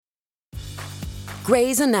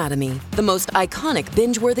Grey's Anatomy, the most iconic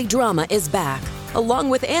binge-worthy drama, is back,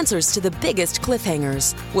 along with answers to the biggest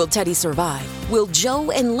cliffhangers. Will Teddy survive? Will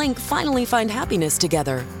Joe and Link finally find happiness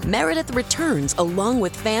together? Meredith returns along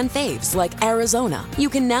with fan faves like Arizona. You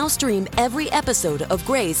can now stream every episode of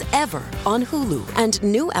Grey's ever on Hulu, and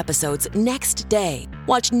new episodes next day.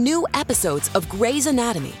 Watch new episodes of Grey's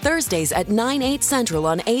Anatomy Thursdays at 9/8 Central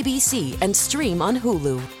on ABC and stream on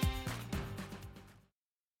Hulu.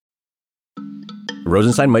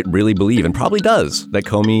 Rosenstein might really believe, and probably does, that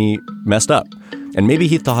Comey messed up. And maybe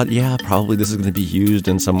he thought, yeah, probably this is going to be used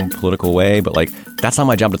in some political way, but that's not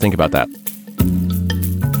my job to think about that.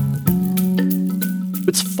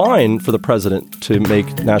 It's fine for the president to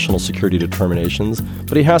make national security determinations,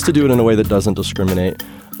 but he has to do it in a way that doesn't discriminate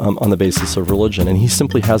on the basis of religion, and he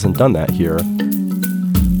simply hasn't done that here.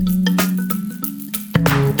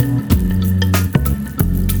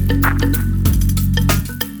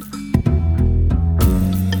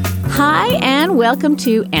 Hi, and welcome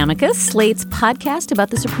to Amicus, Slate's podcast about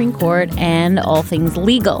the Supreme Court and all things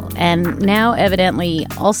legal, and now evidently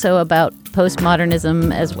also about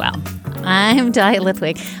postmodernism as well. I'm Dahlia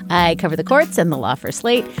Lithwick. I cover the courts and the law for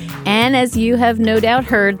Slate. And as you have no doubt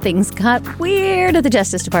heard, things got weird at the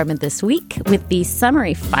Justice Department this week with the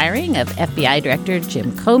summary firing of FBI Director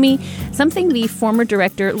Jim Comey, something the former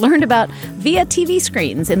director learned about via TV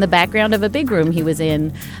screens in the background of a big room he was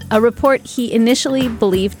in, a report he initially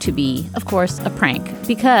believed to be, of course, a prank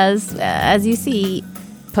because, as you see,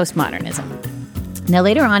 postmodernism. Now,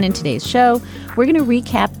 later on in today's show, we're going to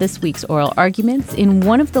recap this week's oral arguments in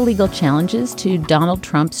one of the legal challenges to Donald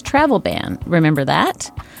Trump's travel ban. Remember that?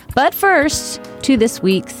 But first, to this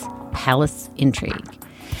week's palace intrigue.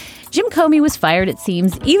 Jim Comey was fired, it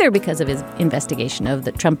seems, either because of his investigation of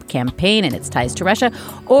the Trump campaign and its ties to Russia,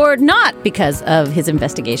 or not because of his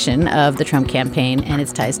investigation of the Trump campaign and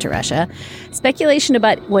its ties to Russia. Speculation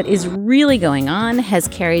about what is really going on has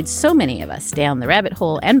carried so many of us down the rabbit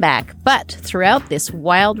hole and back, but throughout this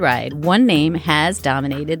wild ride, one name has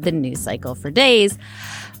dominated the news cycle for days: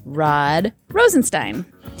 Rod Rosenstein.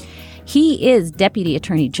 He is Deputy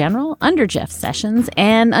Attorney General under Jeff Sessions,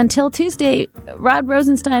 and until Tuesday, Rod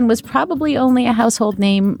Rosenstein was probably only a household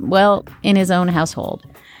name, well, in his own household.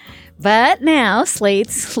 But now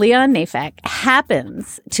Slate's Leon Neyfakh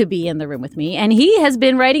happens to be in the room with me, and he has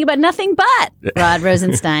been writing about nothing but Rod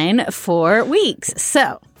Rosenstein for weeks.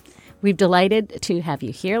 So we've delighted to have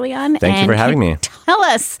you here, Leon. Thank you for having me. Tell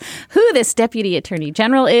us who this Deputy Attorney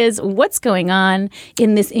General is, what's going on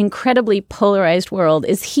in this incredibly polarized world.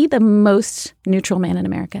 Is he the most neutral man in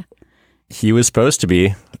America? He was supposed to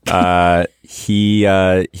be. He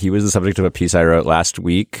was the subject of a piece I wrote last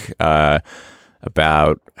week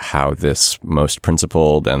about how this most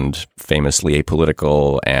principled and famously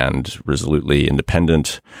apolitical and resolutely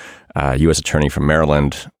independent U.S. attorney from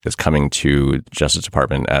Maryland is coming to the Justice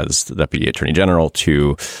Department as the Deputy Attorney General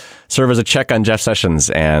to serve as a check on Jeff Sessions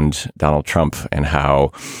and Donald Trump, and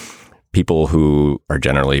how people who are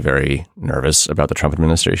generally very nervous about the Trump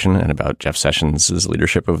administration and about Jeff Sessions'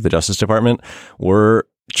 leadership of the Justice Department were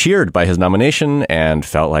cheered by his nomination and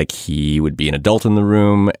felt like he would be an adult in the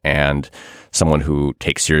room and someone who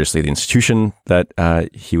takes seriously the institution that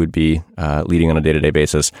he would be leading on a day-to-day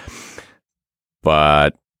basis.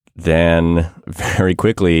 But then very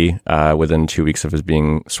quickly, within 2 weeks of his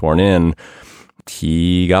being sworn in,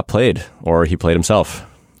 he got played, or he played himself.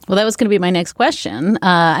 Well, that was going to be my next question.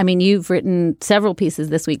 You've written several pieces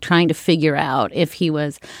this week trying to figure out if he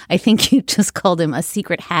was, I think you just called him a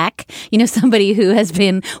secret hack, somebody who has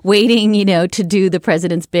been waiting, to do the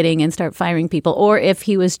president's bidding and start firing people, or if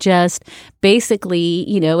he was just basically,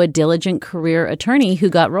 a diligent career attorney who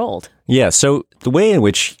got rolled. Yeah. So the way in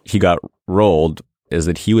which he got rolled is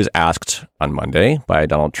that he was asked on Monday by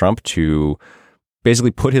Donald Trump to basically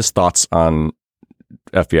put his thoughts on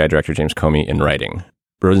FBI Director James Comey in writing.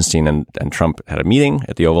 Rosenstein and Trump had a meeting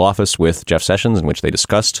at the Oval Office with Jeff Sessions in which they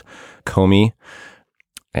discussed Comey.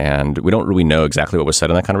 And we don't really know exactly what was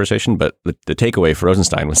said in that conversation, but the takeaway for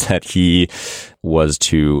Rosenstein was that he was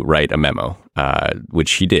to write a memo,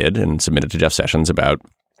 which he did and submitted to Jeff Sessions about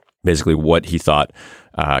basically what he thought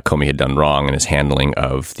Comey had done wrong in his handling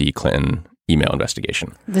of the Clinton email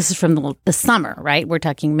investigation. This is from the summer, right? We're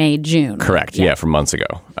talking May, June. Correct. Yeah, from months ago.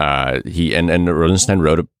 He and Rosenstein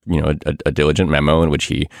wrote a diligent memo in which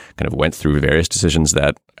he kind of went through various decisions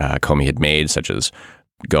that Comey had made, such as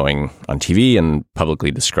going on TV and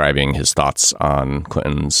publicly describing his thoughts on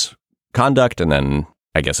Clinton's conduct, and then,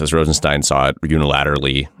 I guess, as Rosenstein saw it,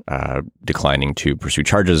 unilaterally declining to pursue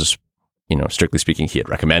charges. Strictly speaking, he had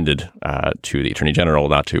recommended to the Attorney General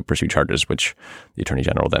not to pursue charges, which the Attorney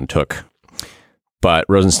General then took. But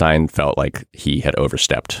Rosenstein felt like he had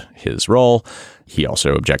overstepped his role. He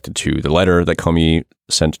also objected to the letter that Comey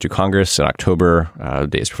sent to Congress in October,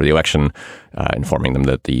 days before the election, informing them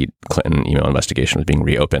that the Clinton email investigation was being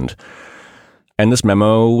reopened. And this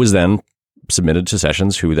memo was then submitted to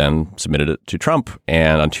Sessions, who then submitted it to Trump.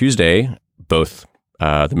 And on Tuesday, both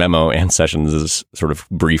the memo and Sessions' sort of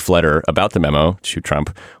brief letter about the memo to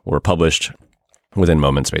Trump were published within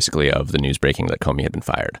moments, basically, of the news breaking that Comey had been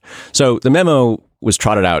fired. So the memo was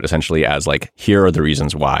trotted out essentially as like, here are the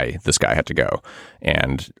reasons why this guy had to go.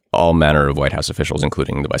 And all manner of White House officials,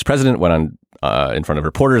 including the vice president, went on in front of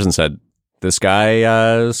reporters and said, this guy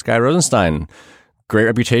Rosenstein, great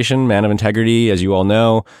reputation, man of integrity, as you all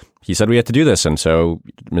know. He said we had to do this. And so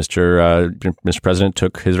Mr. President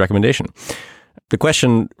took his recommendation. The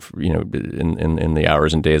question, in the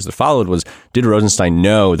hours and days that followed was, did Rosenstein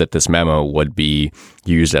know that this memo would be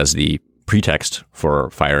used as the pretext for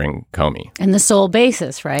firing Comey? And the sole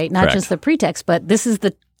basis, right? Not Correct. just the pretext, but this is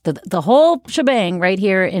the whole shebang right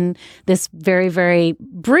here in this very, very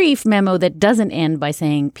brief memo that doesn't end by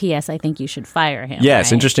saying, P.S., I think you should fire him. Yes.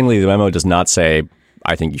 right? Interestingly, the memo does not say,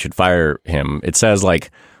 I think you should fire him. It says,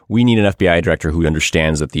 like, we need an FBI director who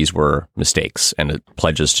understands that these were mistakes and it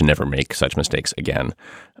pledges to never make such mistakes again.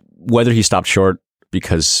 Whether he stopped short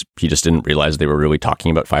because he just didn't realize they were really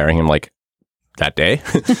talking about firing him like that day,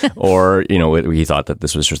 or he thought that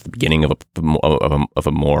this was just the beginning of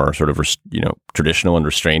a more sort of traditional and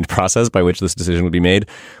restrained process by which this decision would be made,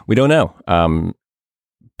 we don't know.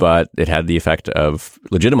 But it had the effect of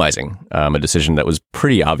legitimizing a decision that was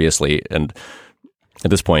pretty obviously, and at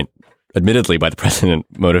this point, admittedly by the president,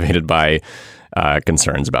 motivated by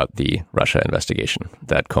concerns about the Russia investigation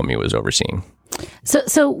that Comey was overseeing.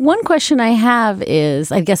 So one question I have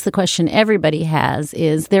is, I guess the question everybody has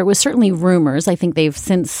is, there was certainly rumors, I think they've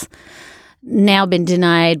since now been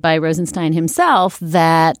denied by Rosenstein himself,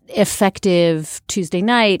 that effective Tuesday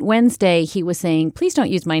night, Wednesday, he was saying, please don't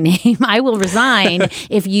use my name. I will resign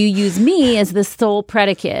if you use me as the sole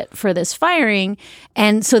predicate for this firing.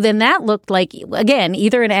 And so then that looked like, again,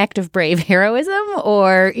 either an act of brave heroism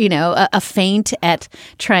or, a feint at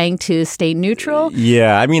trying to stay neutral.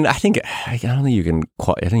 Yeah, I mean, I don't think you can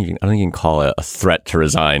call it a threat to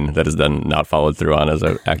resign that is then not followed through on as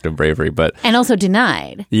an act of bravery, but and also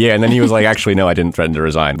denied. Yeah, and then he was like, actually, no, I didn't threaten to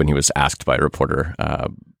resign when he was asked by a reporter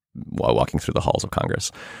while walking through the halls of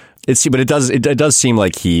Congress. But it does seem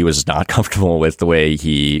like he was not comfortable with the way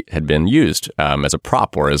he had been used as a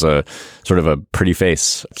prop or as a sort of a pretty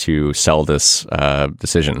face to sell this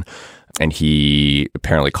decision. And he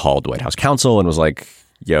apparently called the White House counsel and was like,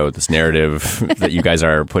 yo, this narrative that you guys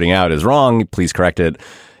are putting out is wrong. Please correct it.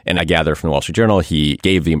 And I gather from the Wall Street Journal, he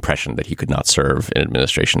gave the impression that he could not serve an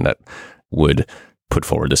administration that would put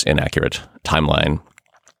forward this inaccurate timeline.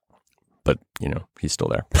 But, he's still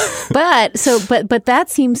there. But that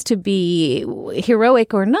seems to be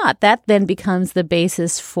heroic or not. That then becomes the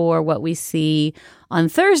basis for what we see on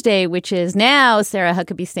Thursday, which is now Sarah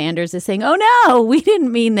Huckabee Sanders is saying, oh, no, we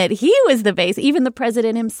didn't mean that he was the base. Even the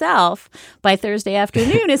president himself by Thursday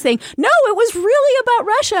afternoon is saying, no, it was really about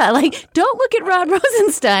Russia. Like, don't look at Rod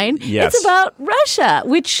Rosenstein. Yes. It's about Russia,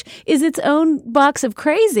 which is its own box of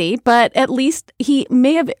crazy. But at least he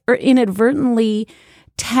may have inadvertently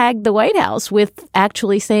tagged the White House with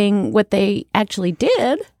actually saying what they actually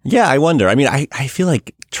did. Yeah, I wonder. I mean, I feel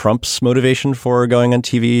like Trump's motivation for going on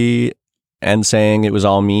TV and saying it was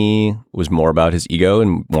all me was more about his ego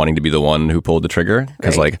and wanting to be the one who pulled the trigger.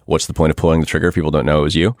 Because, Right. like, what's the point of pulling the trigger if people don't know it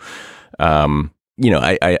was you?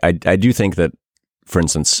 I do think that, for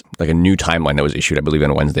instance, like a new timeline that was issued, I believe,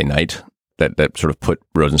 on Wednesday night, that sort of put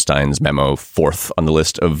Rosenstein's memo fourth on the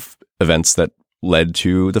list of events that led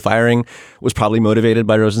to the firing was probably motivated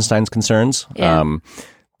by Rosenstein's concerns. Yeah.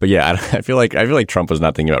 But yeah, I feel like Trump was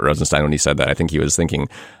not thinking about Rosenstein when he said that. I think he was thinking,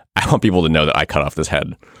 I want people to know that I cut off this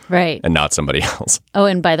head, Right. and not somebody else. Oh,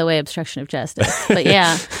 and by the way, obstruction of justice. But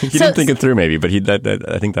yeah. He didn't think it through, maybe, but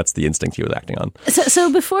I think that's the instinct he was acting on.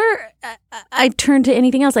 So before I turn to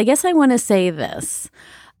anything else, I guess I want to say this.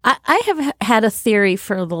 I have had a theory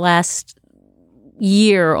for the last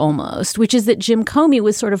year almost, which is that Jim Comey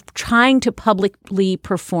was sort of trying to publicly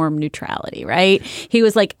perform neutrality, right? He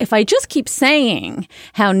was like, if I just keep saying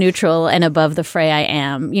how neutral and above the fray I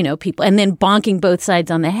am, people, and then bonking both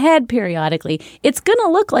sides on the head periodically, it's going to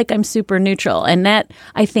look like I'm super neutral. And that,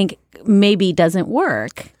 I think, maybe doesn't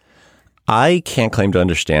work. I can't claim to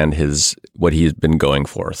understand what he's been going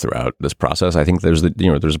for throughout this process. I think there's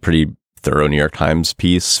a pretty thorough New York Times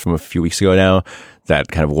piece from a few weeks ago now that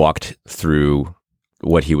kind of walked through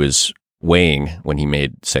what he was weighing when he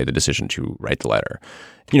made, say, the decision to write the letter.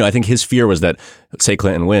 I think his fear was that, say,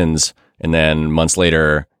 Clinton wins, And then months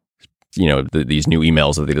later, these new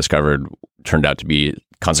emails that they discovered turned out to be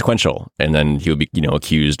consequential. And then he would be,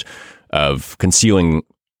 accused of concealing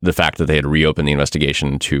the fact that they had reopened the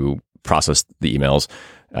investigation to process the emails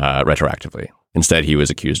retroactively. Instead, he was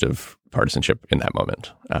accused of partisanship in that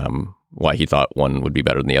moment. Why he thought one would be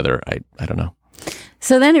better than the other, I don't know.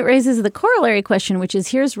 So then it raises the corollary question, which is,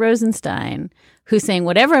 here's Rosenstein, who's saying,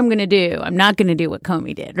 whatever I'm going to do, I'm not going to do what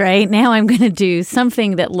Comey did, right? Now I'm going to do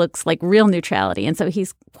something that looks like real neutrality. And so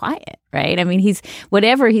he's quiet, right? I mean,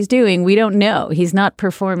 whatever he's doing, we don't know. He's not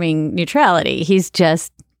performing neutrality. He's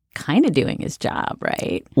just kind of doing his job,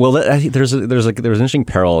 right? Well, I think there was an interesting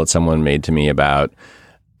parallel that someone made to me about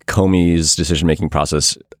Comey's decision-making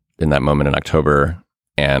process in that moment in October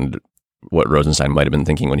and what Rosenstein might have been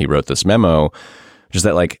thinking when he wrote this memo, just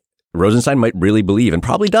that Rosenstein might really believe, and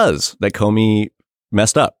probably does, that Comey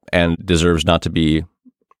messed up and deserves not to be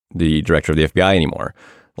the director of the FBI anymore.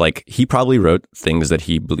 He probably wrote things that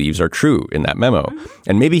he believes are true in that memo.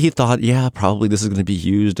 And maybe he thought, yeah, probably this is going to be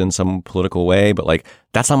used in some political way, but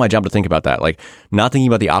that's not my job to think about that. Not thinking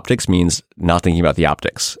about the optics means not thinking about the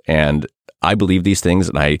optics. And I believe these things,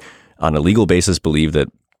 and I, on a legal basis, believe that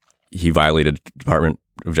he violated Department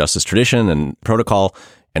of Justice tradition and protocol,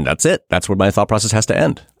 and that's it. That's where my thought process has to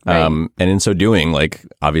end. Right. And in so doing,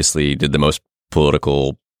 obviously did the most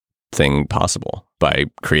political thing possible by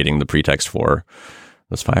creating the pretext for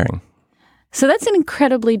this firing. So that's an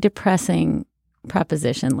incredibly depressing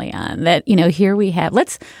proposition, Leon, that, here we have,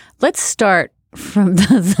 let's start from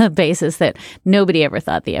the basis that nobody ever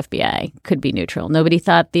thought the FBI could be neutral. Nobody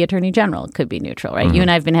thought the Attorney General could be neutral, right? Mm-hmm. You and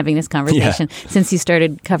I have been having this conversation since you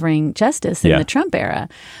started covering justice in the Trump era.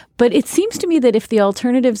 But it seems to me that if the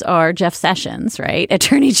alternatives are Jeff Sessions, right,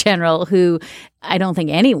 Attorney General, who I don't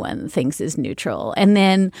think anyone thinks is neutral, and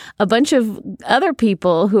then a bunch of other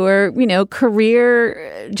people who are,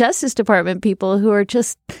 career Justice Department people who are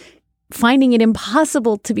just finding it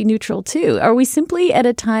impossible to be neutral too. Are we simply at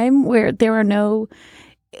a time where there are no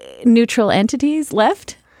neutral entities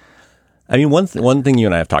left? I mean, one thing you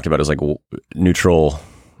and I have talked about is neutral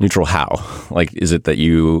how? Is it that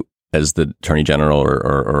you, as the Attorney General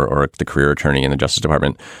or the career attorney in the Justice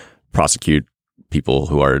Department, prosecute people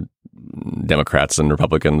who are Democrats and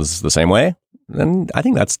Republicans the same way? Then I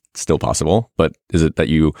think that's still possible. But is it that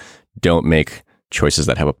you don't make choices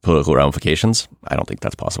that have political ramifications? I don't think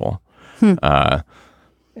that's possible. And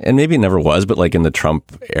maybe it never was, but in the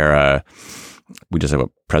Trump era, we just have a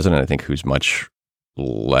president, I think, who's much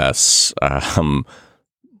less,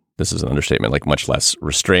 this is an understatement, much less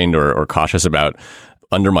restrained or cautious about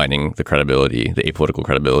undermining the credibility, the apolitical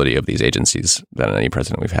credibility of these agencies than any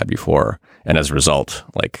president we've had before. And as a result,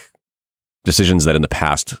 decisions that in the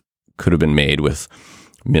past could have been made with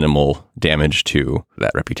minimal damage to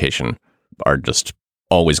that reputation are just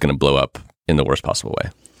always going to blow up in the worst possible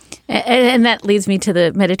way. And that leads me to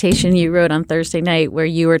the meditation you wrote on Thursday night, where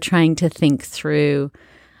you were trying to think through,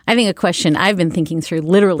 I think, a question I've been thinking through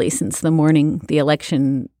literally since the morning the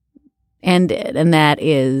election ended, and that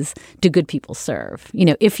is, do good people serve?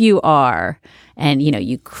 If you are, and,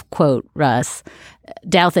 you quote Russ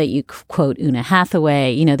Douthat, you quote Una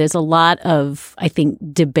Hathaway, there's a lot of, I think,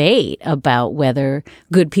 debate about whether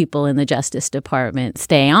good people in the Justice Department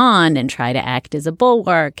stay on and try to act as a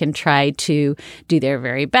bulwark and try to do their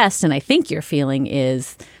very best. And I think your feeling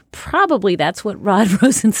is probably that's what Rod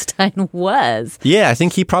Rosenstein was. Yeah, I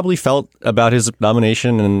think he probably felt about his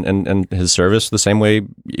nomination and his service the same way,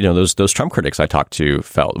 those Trump critics I talked to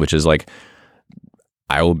felt, which is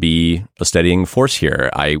I will be a steadying force here.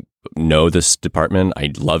 I know this department.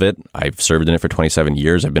 I love it. I've served in it for 27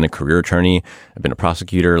 years. I've been a career attorney. I've been a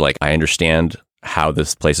prosecutor. I understand how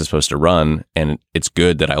this place is supposed to run. And it's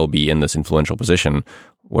good that I will be in this influential position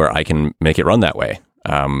where I can make it run that way,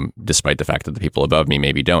 despite the fact that the people above me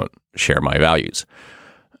maybe don't share my values.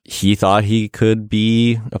 He thought he could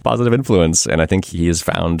be a positive influence. And I think he has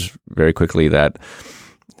found very quickly that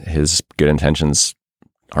his good intentions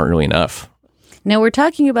aren't really enough. Now, we're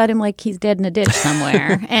talking about him like he's dead in a ditch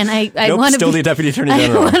somewhere. And I nope, want to still the Deputy Attorney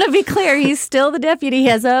General. I want to be clear. He's still the deputy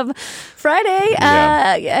as of Friday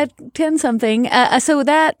at 10-something. So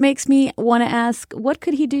that makes me want to ask, what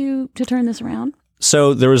could he do to turn this around?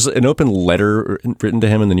 So there was an open letter written to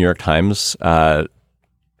him in the New York Times that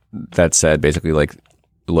said basically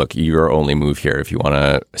look, your only move here if you want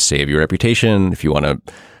to save your reputation, if you want to,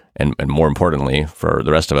 and more importantly for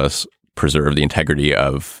the rest of us, preserve the integrity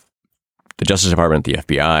of the Justice Department, the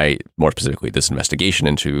FBI, more specifically this investigation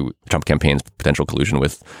into Trump campaign's potential collusion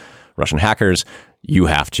with Russian hackers, you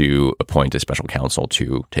have to appoint a special counsel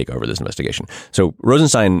to take over this investigation. So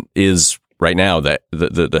Rosenstein is right now,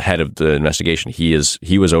 the head of the investigation,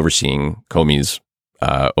 he was overseeing Comey's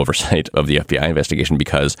oversight of the FBI investigation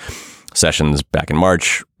because Sessions, back in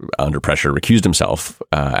March, under pressure, recused himself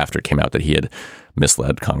after it came out that he had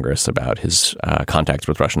misled Congress about his contacts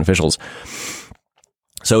with Russian officials.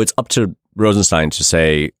 So it's up to Rosenstein to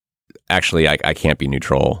say, actually, I can't be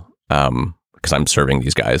neutral because I'm serving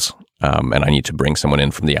these guys, and I need to bring someone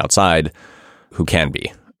in from the outside who can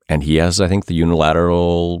be. And he has, I think, the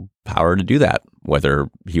unilateral power to do that. Whether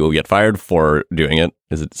he will get fired for doing it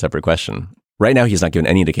is a separate question. Right now, he's not given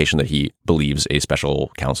any indication that he believes a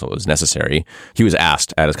special counsel is necessary. He was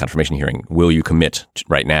asked at his confirmation hearing, will you commit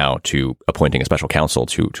right now to appointing a special counsel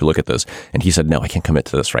to look at this? And he said, no, I can't commit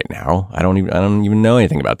to this right now. I don't even know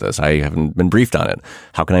anything about this. I haven't been briefed on it.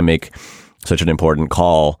 How can I make such an important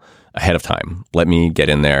call ahead of time? Let me get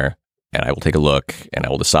in there and I will take a look and I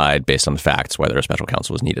will decide based on the facts whether a special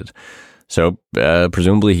counsel is needed. So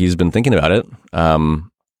presumably he's been thinking about it.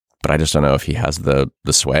 But I just don't know if he has the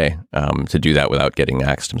sway to do that without getting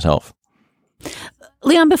axed himself.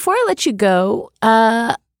 Leon, before I let you go,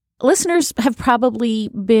 listeners have probably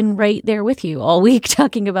been right there with you all week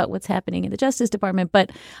talking about what's happening in the Justice Department,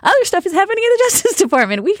 but other stuff is happening in the Justice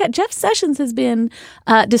Department. We've had Jeff Sessions has been,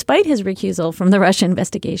 despite his recusal from the Russia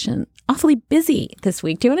investigation, awfully busy this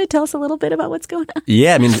week. Do you want to tell us a little bit about what's going on?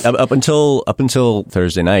 Yeah, I mean, up until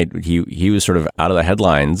Thursday night, he was sort of out of the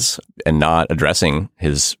headlines and not addressing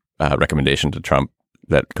his recommendation to Trump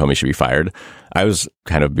that Comey should be fired. I was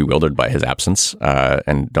kind of bewildered by his absence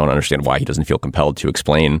and don't understand why he doesn't feel compelled to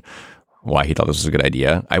explain why he thought this was a good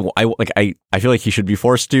idea. I feel like he should be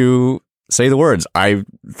forced to say the words, I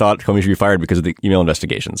thought Comey should be fired because of the email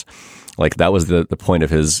investigations. Like that was the point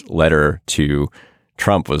of his letter to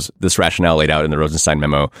Trump, was this rationale laid out in the Rosenstein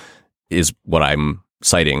memo is what I'm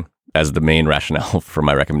citing as the main rationale for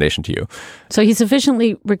my recommendation to you. So he's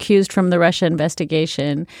sufficiently recused from the Russia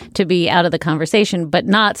investigation to be out of the conversation, but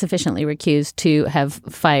not sufficiently recused to have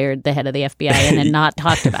fired the head of the FBI and then not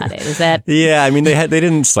talked about it. Is that? Yeah, I mean, they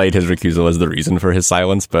didn't cite his recusal as the reason for his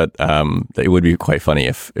silence, but it would be quite funny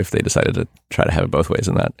if they decided to try to have it both ways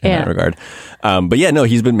in that regard. But yeah, no,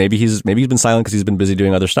 maybe he's been silent because he's been busy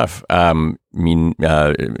doing other stuff. In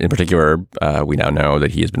particular, we now know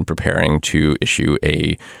that he has been preparing to issue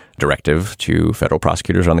a directive to federal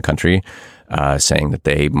prosecutors around the country, saying that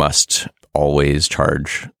they must always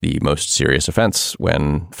charge the most serious offense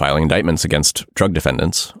when filing indictments against drug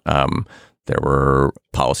defendants. There were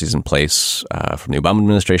policies in place from the Obama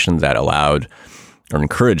administration that allowed or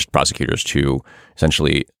encouraged prosecutors to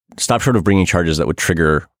essentially stop short of bringing charges that would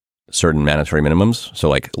trigger certain mandatory minimums. So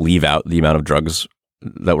like leave out the amount of drugs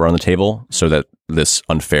that were on the table so that this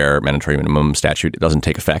unfair mandatory minimum statute doesn't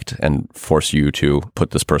take effect and force you to put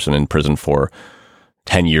this person in prison for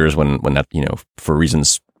 10 years when that, for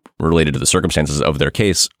reasons related to the circumstances of their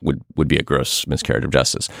case would be a gross miscarriage of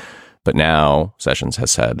justice. But now Sessions has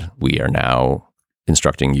said, we are now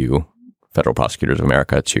instructing you, federal prosecutors of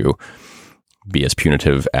America, to be as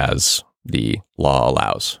punitive as the law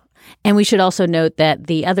allows. And we should also note that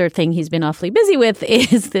the other thing he's been awfully busy with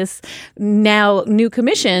is this now new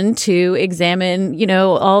commission to examine,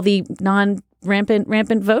 all the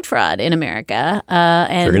rampant vote fraud in America.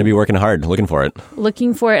 And they're going to be working hard, looking for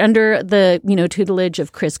it under the, tutelage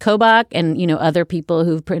of Chris Kobach and, other people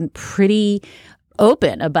who've been pretty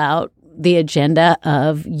open about the agenda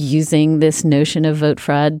of using this notion of vote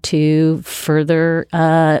fraud to further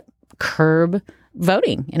curb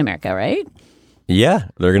voting in America, right? Yeah,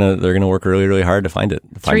 they're gonna work really, really hard to find it.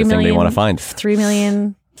 Find the thing they want to find. 3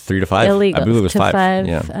 million 3 to 5. Illegal, I believe it was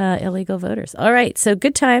 5. Illegal voters. All right. So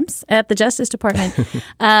good times at the Justice Department.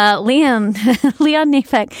 Leon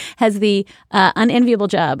Neyfakh has the unenviable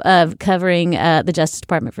job of covering the Justice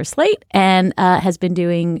Department for Slate and has been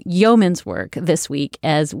doing yeoman's work this week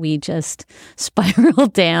as we just spiral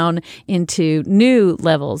down into new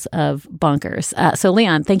levels of bonkers. So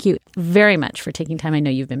Leon, thank you very much for taking time. I know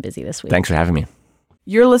you've been busy this week. Thanks for having me.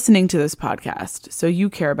 You're listening to this podcast, so you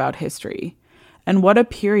care about history. And what a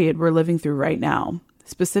period we're living through right now,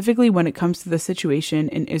 specifically when it comes to the situation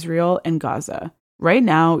in Israel and Gaza. Right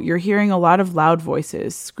now, you're hearing a lot of loud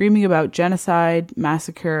voices screaming about genocide,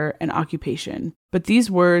 massacre, and occupation. But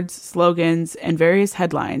these words, slogans, and various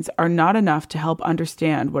headlines are not enough to help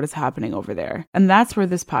understand what is happening over there. And that's where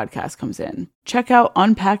this podcast comes in. Check out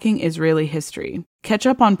Unpacking Israeli History. Catch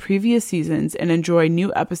up on previous seasons and enjoy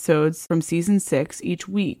new episodes from Season 6 each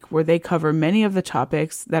week, where they cover many of the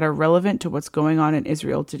topics that are relevant to what's going on in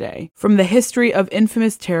Israel today. From the history of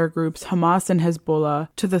infamous terror groups Hamas and Hezbollah,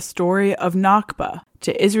 to the story of Nakba,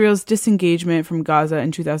 to Israel's disengagement from Gaza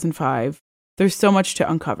in 2005, there's so much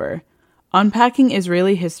to uncover. Unpacking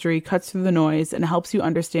Israeli history cuts through the noise and helps you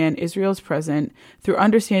understand Israel's present through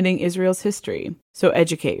understanding Israel's history. So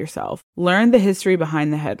educate yourself. Learn the history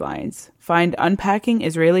behind the headlines. Find Unpacking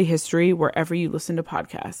Israeli History wherever you listen to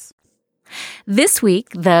podcasts. This week,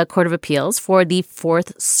 the Court of Appeals for the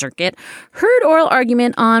Fourth Circuit heard oral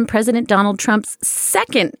argument on President Donald Trump's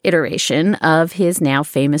second iteration of his now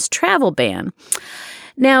famous travel ban.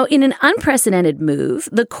 Now, in an unprecedented move,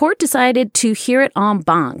 the court decided to hear it en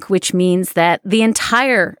banc, which means that the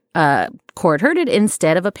entire court heard it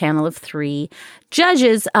instead of a panel of 3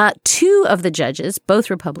 judges. 2 of the judges, both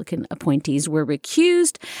Republican appointees, were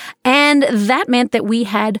recused, and that meant that we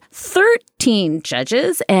had 13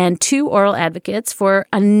 judges and 2 oral advocates for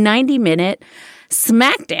a 90-minute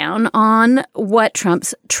smackdown on what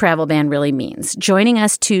Trump's travel ban really means. Joining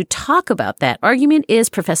us to talk about that argument is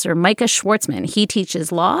Professor Micah Schwartzman. He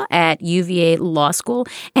teaches law at UVA Law School,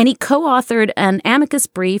 and he co-authored an amicus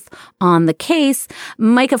brief on the case.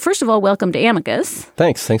 Micah, first of all, welcome to Amicus.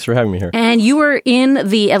 Thanks for having me here. And you were in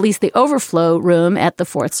at least the overflow room at the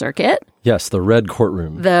Fourth Circuit. Yes, the red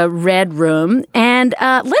courtroom. The red room. And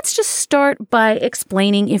let's just start by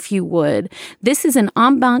explaining, if you would. This is an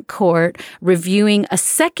en banc court reviewing a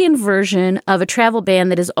second version of a travel ban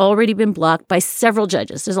that has already been blocked by several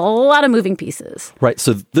judges. There's a lot of moving pieces. Right.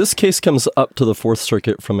 So this case comes up to the Fourth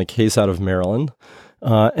Circuit from a case out of Maryland.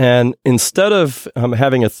 And instead of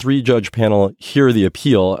having a 3-judge panel hear the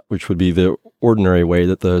appeal, which would be the ordinary way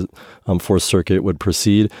that the Fourth Circuit would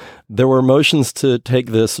proceed, there were motions to take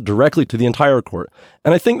this directly to the entire court.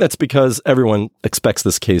 And I think that's because everyone expects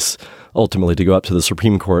this case ultimately to go up to the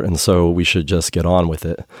Supreme Court, and so we should just get on with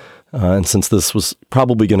it. And since this was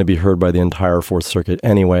probably going to be heard by the entire Fourth Circuit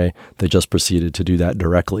anyway, they just proceeded to do that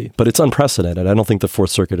directly. But it's unprecedented. I don't think the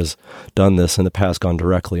Fourth Circuit has done this in the past, gone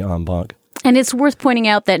directly en banc. And it's worth pointing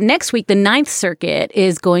out that next week, the Ninth Circuit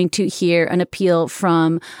is going to hear an appeal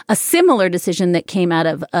from a similar decision that came out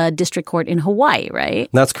of a district court in Hawaii, right?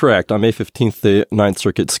 That's correct. On May 15th, the Ninth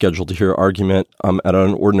Circuit is scheduled to hear argument at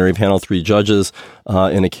an ordinary panel of 3 judges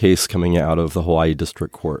in a case coming out of the Hawaii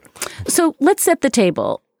District Court. So let's set the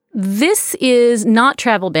table. This is not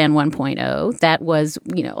Travel Ban 1.0. That was,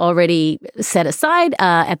 already set aside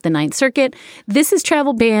at the Ninth Circuit. This is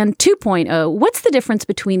Travel Ban 2.0. What's the difference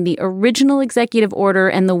between the original executive order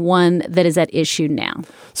and the one that is at issue now?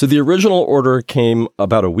 So the original order came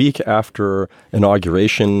about a week after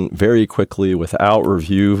inauguration, very quickly, without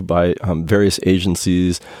review by various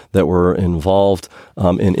agencies that were involved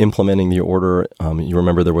in implementing the order. You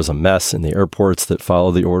remember there was a mess in the airports that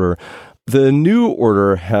followed the order. The new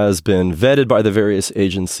order has been vetted by the various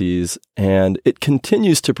agencies, and it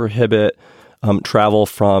continues to prohibit travel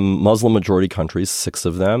from Muslim-majority countries, 6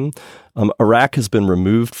 of them. Iraq has been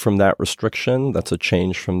removed from that restriction. That's a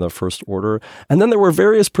change from the first order. And then there were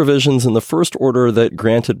various provisions in the first order that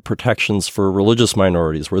granted protections for religious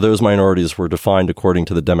minorities, where those minorities were defined according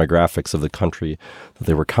to the demographics of the country that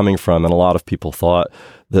they were coming from. And a lot of people thought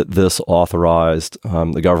that this authorized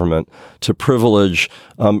the government to privilege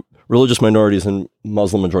religious minorities in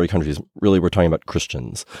Muslim-majority countries. Really, we're talking about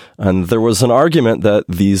Christians. And there was an argument that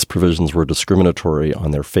these provisions were discriminatory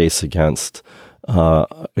on their face against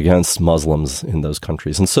Muslims in those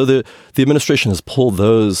countries. And so the administration has pulled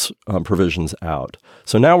those provisions out.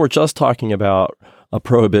 So now we're just talking about a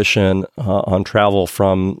prohibition on travel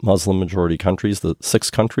from Muslim-majority countries, the 6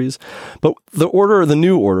 countries. But the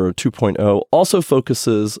new order, 2.0, also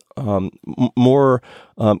focuses more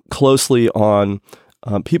closely on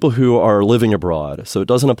people who are living abroad. So it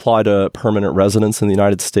doesn't apply to permanent residents in the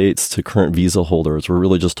United States, to current visa holders. We're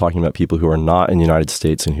really just talking about people who are not in the United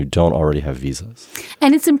States and who don't already have visas.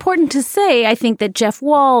 And it's important to say, I think, that Jeff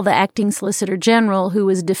Wall, the acting Solicitor General who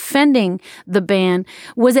was defending the ban,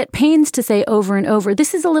 was at pains to say over and over,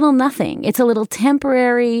 this is a little nothing. It's a little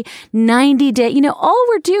temporary, 90-day. All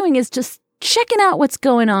we're doing is just checking out what's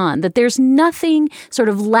going on, that there's nothing sort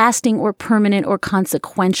of lasting or permanent or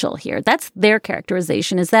consequential here. That's their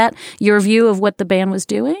characterization. Is that your view of what the ban was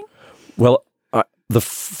doing? Well, the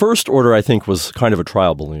first order, I think, was kind of a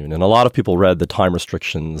trial balloon. And a lot of people read the time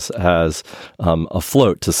restrictions as a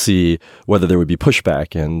float to see whether there would be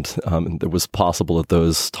pushback. And it was possible that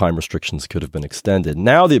those time restrictions could have been extended.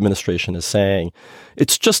 Now the administration is saying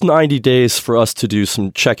it's just 90 days for us to do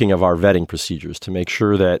some checking of our vetting procedures to make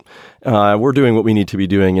sure that we're doing what we need to be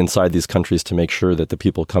doing inside these countries to make sure that the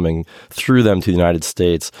people coming through them to the United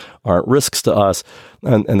States aren't risks to us.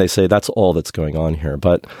 And they say that's all that's going on here.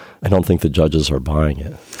 But I don't think the judges are buying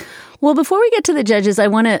it. Well, before we get to the judges, I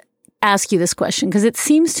want to ask you this question because it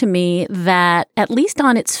seems to me that, at least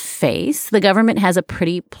on its face, the government has a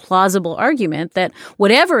pretty plausible argument that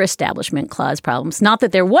whatever Establishment Clause problems, not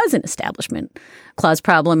that there was an Establishment Clause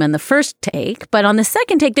problem in the first take, but on the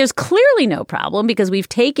second take, there's clearly no problem because we've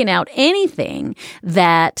taken out anything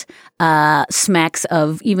that smacks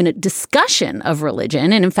of even a discussion of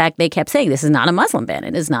religion. And in fact, they kept saying this is not a Muslim ban.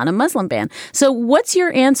 It is not a Muslim ban. So what's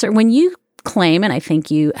your answer when you claim, and I think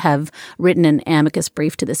you have written an amicus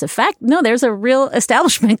brief to this effect, no, there's a real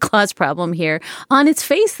Establishment Clause problem here. On its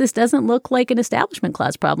face, this doesn't look like an Establishment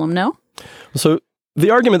Clause problem, no? So the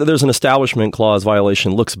argument that there's an Establishment Clause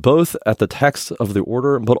violation looks both at the text of the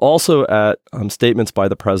order, but also at statements by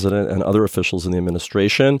the president and other officials in the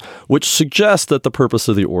administration, which suggest that the purpose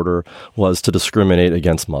of the order was to discriminate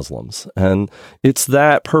against Muslims. And it's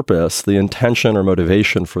that purpose, the intention or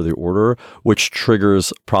motivation for the order, which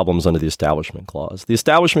triggers problems under the Establishment Clause. The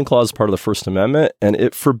Establishment Clause is part of the First Amendment, and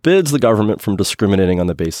it forbids the government from discriminating on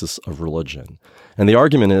the basis of religion. And the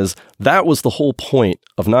argument is that was the whole point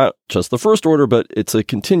of not just the first order, but it's a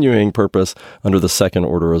continuing purpose under the second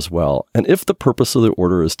order as well. And if the purpose of the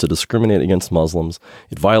order is to discriminate against Muslims,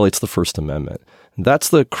 it violates the First Amendment. And that's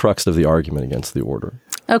the crux of the argument against the order.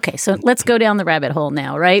 Okay, so let's go down the rabbit hole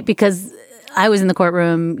now, right? Because I was in the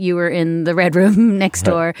courtroom, you were in the red room next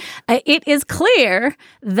door. It is clear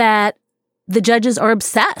that the judges are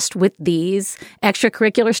obsessed with these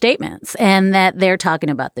extracurricular statements and that they're talking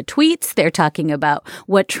about the tweets. They're talking about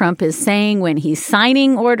what Trump is saying when he's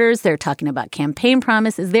signing orders. They're talking about campaign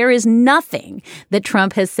promises. There is nothing that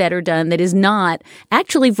Trump has said or done that is not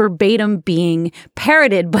actually verbatim being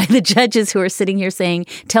parroted by the judges who are sitting here saying,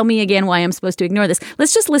 tell me again why I'm supposed to ignore this.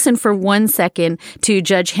 Let's just listen for 1 second to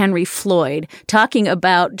Judge Henry Floyd talking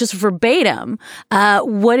about just verbatim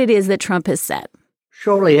what it is that Trump has said.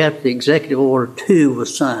 Shortly after the Executive Order 2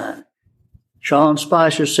 was signed, Sean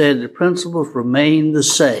Spicer said the principles remain the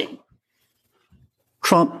same.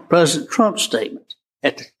 President Trump's statement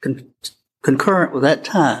at the concurrent with that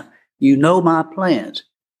time, you know my plans.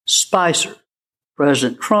 Spicer,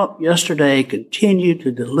 President Trump yesterday continued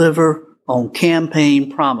to deliver on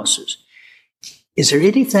campaign promises. Is there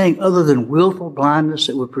anything other than willful blindness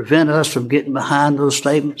that would prevent us from getting behind those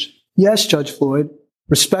statements? Yes, Judge Floyd.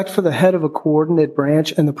 Respect for the head of a coordinate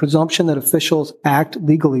branch and the presumption that officials act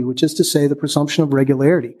legally, which is to say the presumption of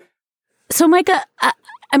regularity. So, Micah,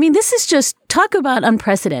 I mean, this is just talk about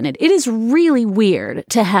unprecedented. It is really weird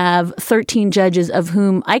to have 13 judges, of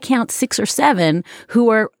whom I count 6 or 7, who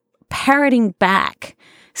are parroting back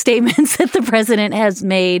statements that the president has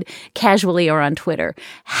made casually or on Twitter.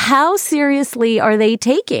 How seriously are they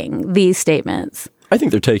taking these statements? I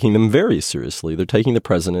think they're taking them very seriously. They're taking the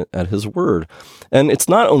president at his word. And it's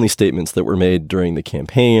not only statements that were made during the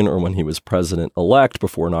campaign or when he was president-elect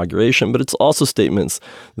before inauguration, but it's also statements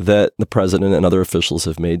that the president and other officials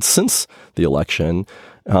have made since the election,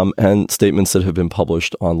 and statements that have been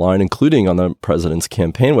published online, including on the president's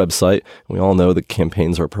campaign website. We all know that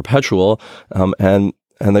campaigns are perpetual, and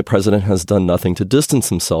the president has done nothing to distance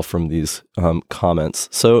himself from these comments.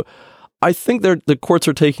 So I think the courts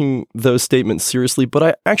are taking those statements seriously, but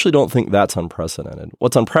I actually don't think that's unprecedented.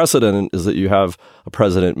 What's unprecedented is that you have a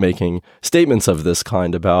president making statements of this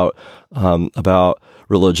kind about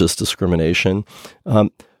religious discrimination.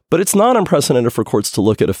 But it's not unprecedented for courts to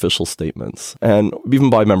look at official statements, and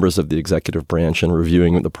even by members of the executive branch, and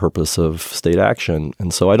reviewing the purpose of state action.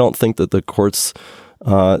 And so I don't think that the courts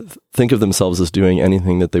think of themselves as doing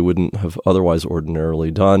anything that they wouldn't have otherwise ordinarily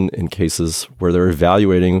done in cases where they're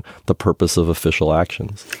evaluating the purpose of official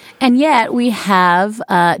actions. And yet we have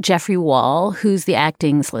Jeffrey Wall, who's the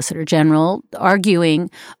acting Solicitor General, arguing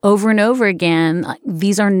over and over again,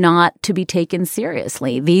 these are not to be taken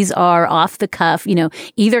seriously. These are off the cuff,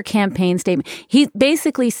 either campaign statement. He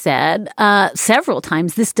basically said several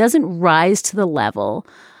times, this doesn't rise to the level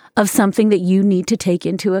of something that you need to take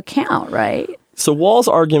into account, right? So Wall's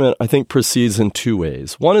argument, I think, proceeds in 2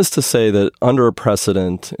 ways. One is to say that under a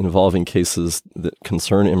precedent involving cases that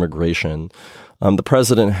concern immigration, the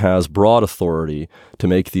president has broad authority to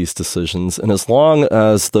make these decisions. And as long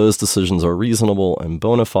as those decisions are reasonable and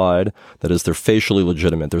bona fide, that is, they're facially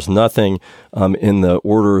legitimate, there's nothing in the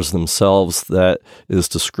orders themselves that is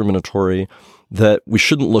discriminatory, that we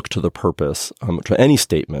shouldn't look to the purpose, to any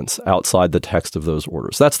statements outside the text of those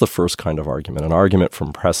orders. That's the first kind of argument, an argument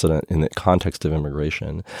from precedent in the context of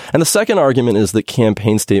immigration. And the second argument is that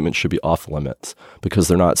campaign statements should be off limits because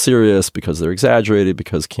they're not serious, because they're exaggerated,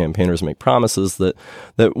 because campaigners make promises that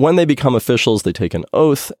when they become officials, they take an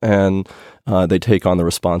oath and they take on the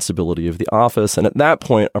responsibility of the office. And at that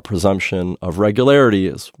point, a presumption of regularity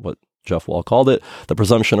is what Jeff Wall called it, the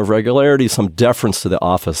presumption of regularity, some deference to the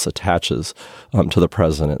office attaches to the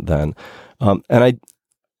president then. And I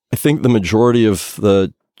think the majority of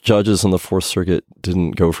the judges in the Fourth Circuit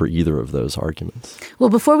didn't go for either of those arguments. Well,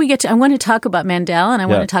 before we get to, I want to talk about Mandel and I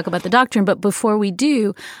want to talk about the doctrine, but before we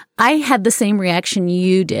do, I had the same reaction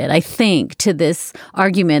you did, I think, to this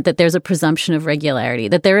argument that there's a presumption of regularity,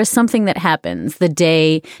 that there is something that happens the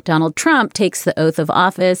day Donald Trump takes the oath of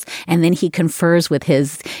office and then he confers with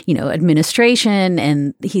his, administration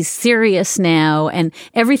and he's serious now and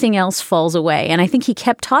everything else falls away. And I think he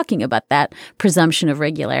kept talking about that presumption of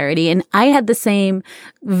regularity. And I had the same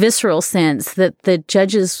visceral sense that the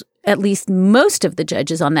judges, at least most of the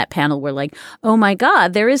judges on that panel, were like, oh my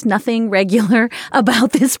God, there is nothing regular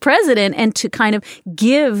about this president. And to kind of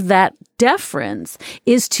give that deference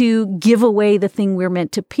is to give away the thing we're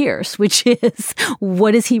meant to pierce, which is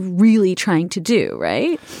what is he really trying to do,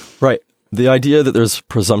 right? Right. The idea that there's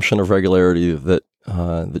presumption of regularity that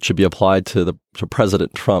should be applied to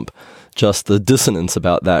President Trump, just the dissonance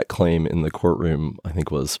about that claim in the courtroom, I think,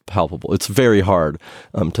 was palpable. It's very hard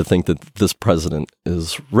to think that this president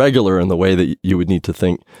is regular in the way that you would need to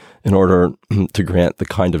think in order to grant the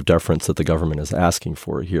kind of deference that the government is asking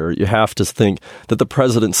for here. You have to think that the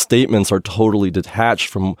president's statements are totally detached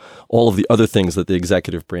from all of the other things that the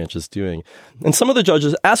executive branch is doing. And some of the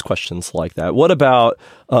judges ask questions like that. What about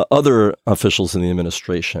other officials in the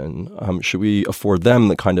administration? Should we afford them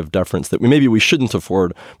the kind of deference that maybe we shouldn't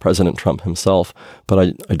afford President Trump himself?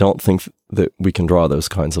 But I don't think that we can draw those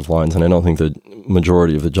kinds of lines. And I don't think the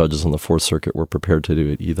majority of the judges on the Fourth Circuit were prepared to do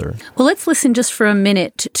it either. Well, let's listen just for a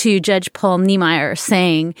minute to Judge Paul Niemeyer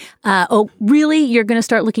saying, oh, really? You're going to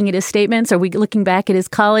start looking at his statements? Are we looking back at his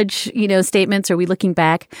college, statements? Are we looking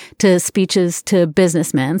back to speeches to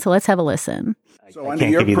businessmen? So let's have a listen. So under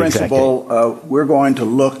your principle, we're going to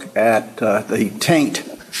look at the taint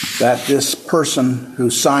that this person who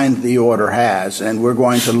signed the order has, and we're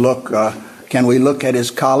going to look, can we look at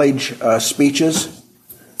his college speeches?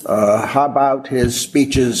 How about his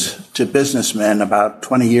speeches to businessmen about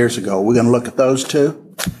 20 years ago? We're going to look at those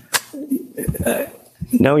too?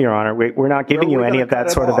 No, Your Honor. We're not giving you any of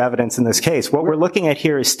that sort of evidence in this case. What we're looking at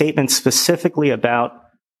here is statements specifically about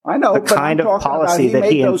the kind of policy that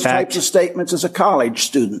he, in fact, made those types of statements as a college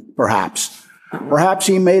student, perhaps. Perhaps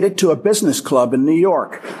he made it to a business club in New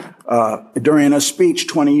York during a speech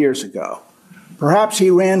 20 years ago. Perhaps he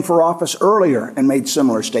ran for office earlier and made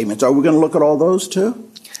similar statements. Are we going to look at all those too?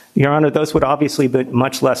 Your Honor, those would obviously be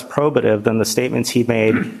much less probative than the statements he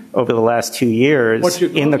made over the last 2 years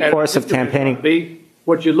in the course of campaigning.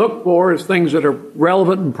 What you look for is things that are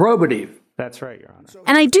relevant and probative. That's right, Your Honor.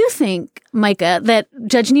 And I do think, Micah, that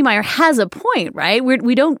Judge Niemeyer has a point, right? We're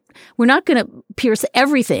not going to pierce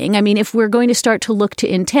everything. I mean, if we're going to start to look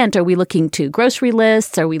to intent, are we looking to grocery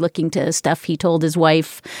lists? Are we looking to stuff he told his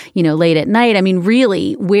wife, late at night? I mean,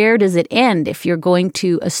 really, where does it end if you're going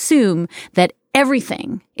to assume that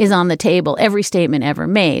everything is on the table, every statement ever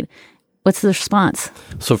made? What's the response?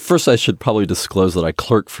 So first, I should probably disclose that I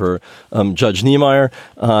clerk for Judge Niemeyer,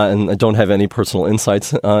 and I don't have any personal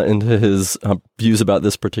insights into his views about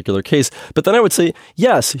this particular case. But then I would say,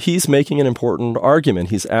 yes, he's making an important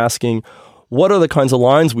argument. He's asking, what are the kinds of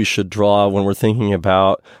lines we should draw when we're thinking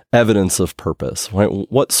about evidence of purpose? Right?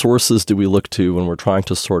 What sources do we look to when we're trying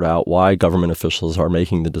to sort out why government officials are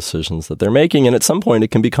making the decisions that they're making? And at some point,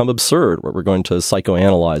 it can become absurd, where we're going to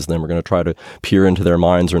psychoanalyze them. We're going to try to peer into their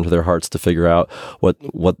minds or into their hearts to figure out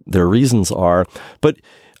what their reasons are. But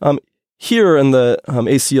here in the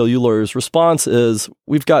ACLU lawyer's response is,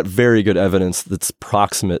 we've got very good evidence that's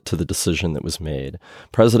proximate to the decision that was made.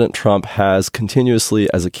 President Trump has continuously,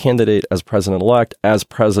 as a candidate, as president-elect, as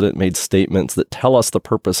president, made statements that tell us the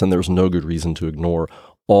purpose, and there's no good reason to ignore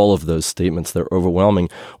all of those statements. They're overwhelming.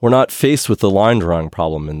 We're not faced with the line drawing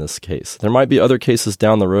problem in this case. There might be other cases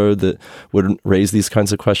down the road that would raise these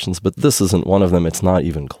kinds of questions, but this isn't one of them. It's not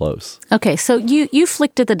even close. Okay, so you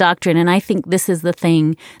flicked at the doctrine, and I think this is the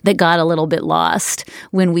thing that got a little bit lost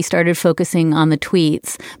when we started focusing on the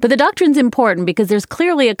tweets. But the doctrine's important because there's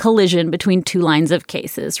clearly a collision between two lines of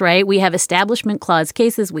cases, right? We have Establishment Clause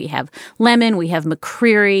cases, we have Lemon, we have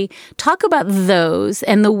McCreary. Talk about those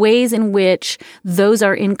and the ways in which those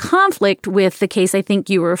are in conflict with the case I think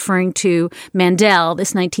you were referring to, Mandel,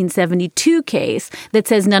 this 1972 case that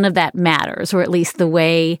says none of that matters, or at least the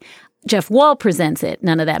way Jeff Wall presents it,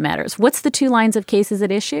 none of that matters. What's the two lines of cases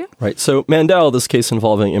at issue? Right. So Mandel, this case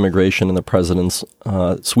involving immigration and the president's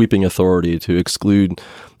sweeping authority to exclude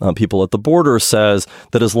People at the Border says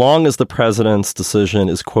that as long as the president's decision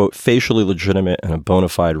is, quote, facially legitimate and a bona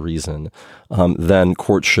fide reason, then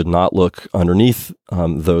courts should not look underneath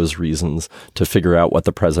those reasons to figure out what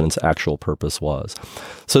the president's actual purpose was.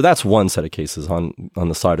 So that's one set of cases on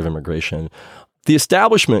the side of immigration. The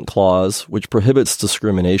Establishment Clause, which prohibits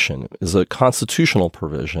discrimination, is a constitutional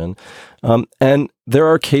provision. And there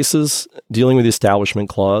are cases dealing with the Establishment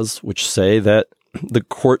Clause which say that the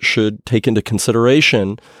court should take into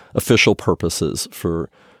consideration official purposes for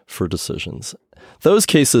decisions. Those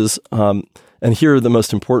cases, and here the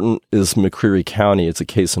most important is McCreary County. It's a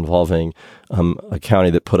case involving a county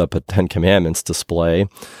that put up a Ten Commandments display.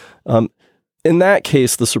 In that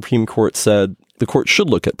case, the Supreme Court said the court should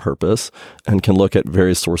look at purpose and can look at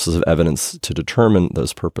various sources of evidence to determine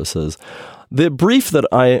those purposes. The brief that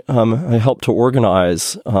I helped to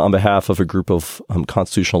organize on behalf of a group of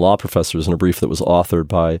constitutional law professors, in a brief that was authored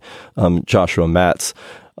by Joshua Matz,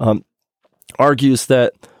 argues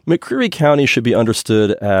that McCreary County should be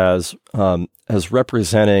understood as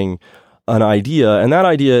representing an idea, and that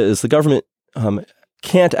idea is the government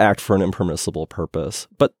can't act for an impermissible purpose.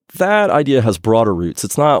 But that idea has broader roots.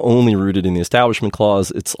 It's not only rooted in the Establishment Clause,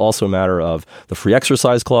 it's also a matter of the Free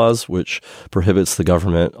Exercise Clause, which prohibits the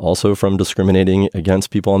government also from discriminating against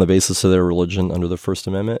people on the basis of their religion under the First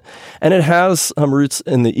Amendment. And it has roots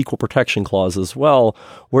in the Equal Protection Clause as well,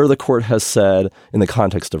 where the court has said, in the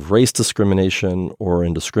context of race discrimination or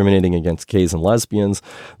in discriminating against gays and lesbians,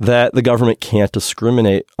 that the government can't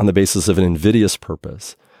discriminate on the basis of an invidious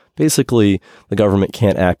purpose. Basically, the government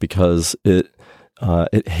can't act because it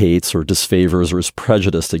hates or disfavors or is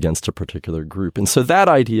prejudiced against a particular group. And so that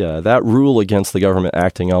idea, that rule against the government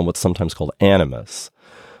acting on what's sometimes called animus,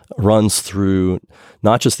 runs through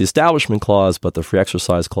not just the Establishment Clause, but the Free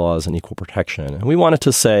Exercise Clause and Equal Protection. And we wanted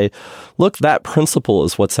to say, look, that principle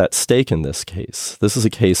is what's at stake in this case. This is a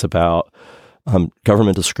case about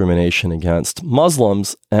government discrimination against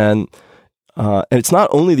Muslims, and it's not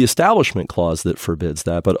only the Establishment Clause that forbids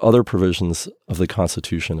that, but other provisions of the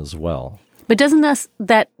Constitution as well. But doesn't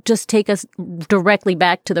that just take us directly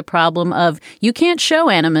back to the problem of you can't show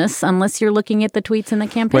animus unless you're looking at the tweets and the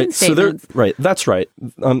campaign statements? That's right.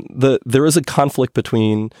 There is a conflict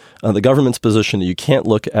between the government's position that you can't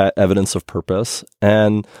look at evidence of purpose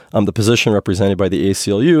and the position represented by the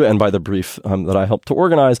ACLU and by the brief that I helped to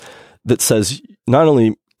organize that says not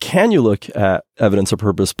only can you look at evidence of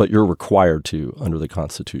purpose, but you're required to under the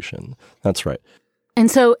Constitution. That's right. And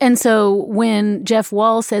so when Jeff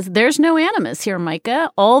Wall says there's no animus here, Micah,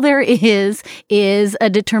 all there is a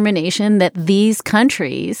determination that these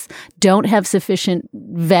countries don't have sufficient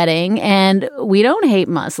vetting and we don't hate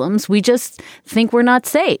Muslims. We just think we're not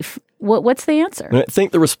safe. What's the answer? I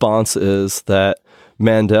think the response is that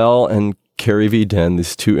Mandel and Kerry v. Dinn,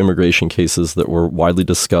 these two immigration cases that were widely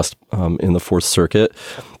discussed in the Fourth Circuit,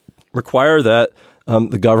 require that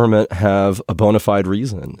the government have a bona fide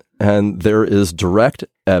reason. And there is direct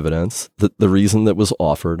evidence that the reason that was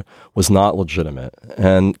offered was not legitimate.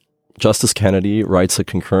 And Justice Kennedy writes a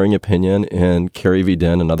concurring opinion in Kerry v.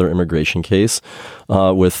 Dinn, another immigration case,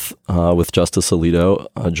 with Justice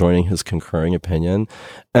Alito joining his concurring opinion.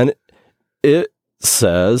 And it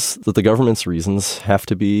says that the government's reasons have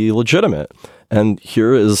to be legitimate. And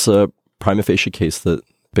here is a prima facie case that,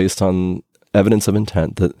 based on evidence of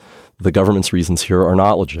intent, that the government's reasons here are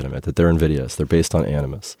not legitimate, that they're invidious, they're based on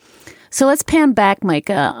animus. So let's pan back,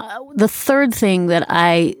 Micah. The third thing that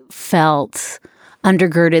I felt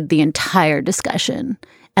undergirded the entire discussion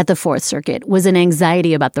at the Fourth Circuit was an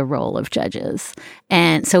anxiety about the role of judges.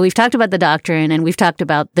 And so we've talked about the doctrine and we've talked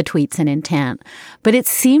about the tweets and intent, but it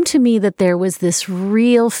seemed to me that there was this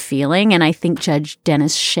real feeling, and I think Judge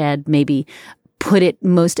Dennis Shedd maybe put it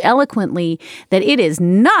most eloquently, that it is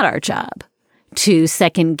not our job to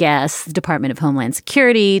second-guess the Department of Homeland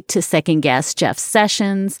Security, to second-guess Jeff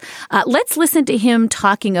Sessions. Let's listen to him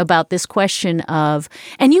talking about this question of,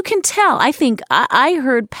 and you can tell, I think I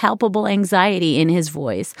heard palpable anxiety in his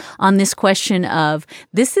voice on this question of,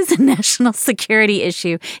 this is a national security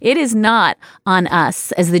issue. It is not on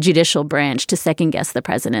us as the judicial branch to second-guess the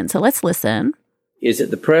president. So let's listen. Is it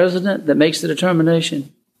the president that makes the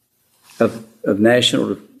determination of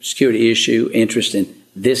national security issue, interest in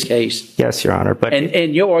this case? Yes, Your Honor. But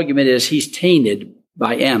and your argument is he's tainted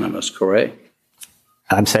by animus, correct?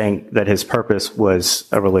 I'm saying that his purpose was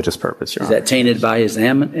a religious purpose, Your Honor. Is that tainted by his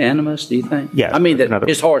animus, do you think? Yeah. I mean,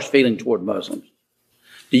 his harsh feeling toward Muslims.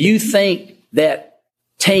 Do you think that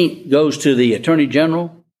taint goes to the Attorney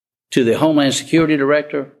General, to the Homeland Security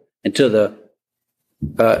Director, and to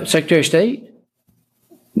the Secretary of State?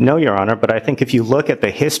 No, Your Honor, but I think if you look at the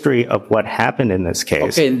history of what happened in this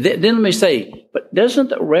case. Okay, then let me say, but doesn't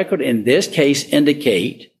the record in this case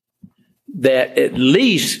indicate that at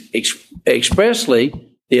least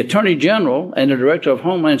expressly the Attorney General and the Director of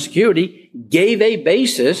Homeland Security gave a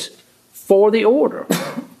basis for the order?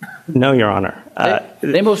 No, Your Honor.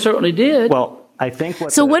 They most certainly did. Well, I think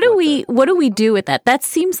what do we do with that? That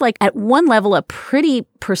seems like at one level a pretty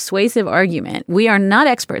persuasive argument. We are not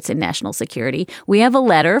experts in national security. We have a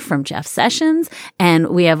letter from Jeff Sessions and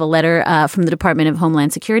we have a letter from the Department of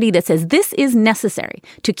Homeland Security that says this is necessary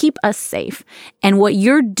to keep us safe. And what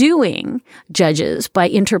you're doing, judges, by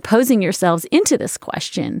interposing yourselves into this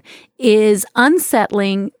question is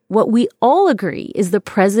unsettling what we all agree is the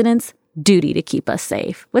president's duty to keep us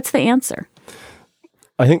safe. What's the answer?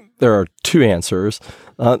 I think there are two answers.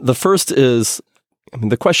 The first is,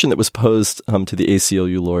 the question that was posed to the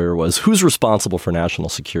ACLU lawyer was, who's responsible for national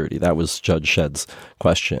security? That was Judge Shedd's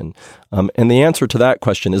question. And the answer to that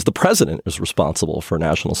question is the president is responsible for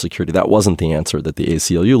national security. That wasn't the answer that the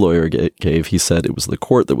ACLU lawyer gave. He said it was the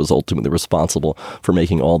court that was ultimately responsible for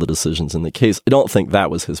making all the decisions in the case. I don't think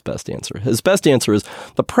that was his best answer. His best answer is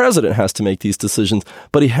the president has to make these decisions,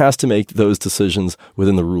 but he has to make those decisions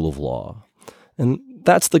within the rule of law. And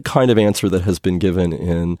that's the kind of answer that has been given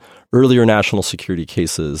in earlier national security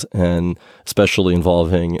cases, and especially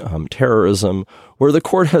involving terrorism, where the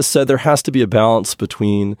court has said there has to be a balance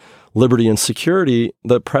between liberty and security.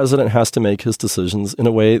 The president has to make his decisions in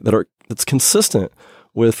a way that's consistent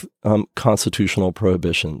with constitutional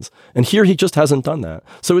prohibitions. And here he just hasn't done that.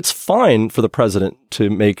 So it's fine for the president to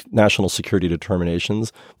make national security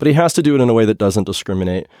determinations, but he has to do it in a way that doesn't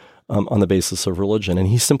discriminate on the basis of religion, and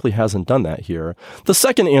he simply hasn't done that here. The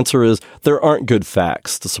second answer is there aren't good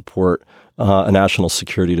facts to support a national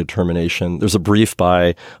security determination. There's a brief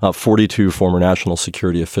by 42 former national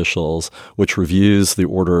security officials which reviews the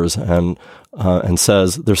orders and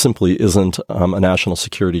says there simply isn't a national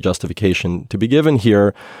security justification to be given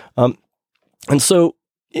here. And so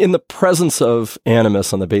in the presence of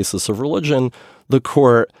animus on the basis of religion, the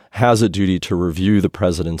court has a duty to review the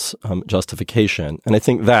president's justification. And I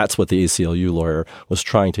think that's what the ACLU lawyer was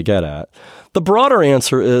trying to get at. The broader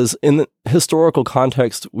answer is, in the historical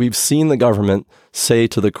context, we've seen the government say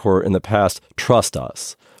to the court in the past, trust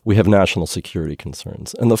us. We have national security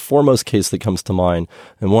concerns. And the foremost case that comes to mind,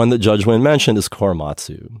 and one that Judge Wynn mentioned, is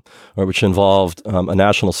Korematsu, which involved a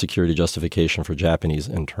national security justification for Japanese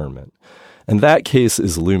internment. And that case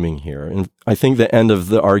is looming here. And I think the end of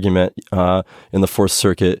the argument in the Fourth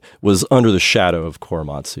Circuit was under the shadow of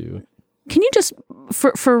Korematsu. Can you just,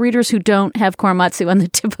 for readers who don't have Korematsu on the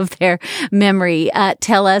tip of their memory,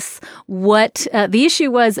 tell us what the issue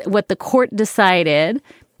was, what the court decided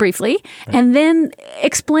briefly, and then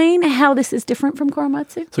explain how this is different from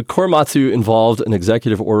Korematsu? So Korematsu involved an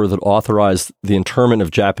executive order that authorized the internment of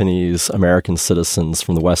Japanese American citizens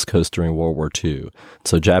from the West Coast during World War II.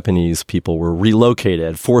 So Japanese people were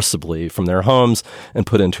relocated forcibly from their homes and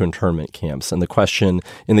put into internment camps. And the question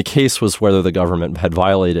in the case was whether the government had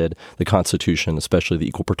violated the Constitution, especially the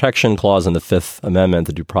Equal Protection Clause and the Fifth Amendment,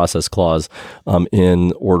 the Due Process Clause,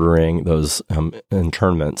 in ordering those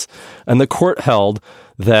internments. And the court held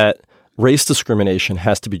that race discrimination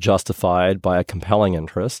has to be justified by a compelling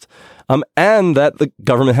interest, and that the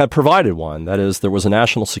government had provided one. That is, there was a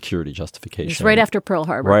national security justification. It's right after Pearl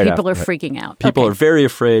Harbor. People are freaking out. People are very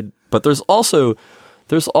afraid, but there's also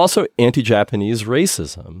anti-Japanese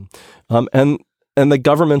racism. And the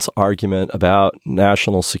government's argument about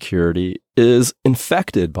national security is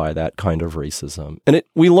infected by that kind of racism. And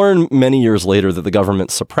we learned many years later that the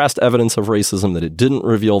government suppressed evidence of racism, that it didn't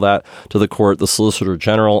reveal that to the court. The Solicitor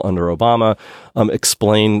General under Obama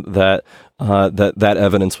explained that that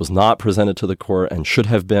evidence was not presented to the court and should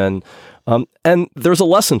have been. And there's a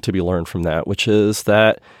lesson to be learned from that, which is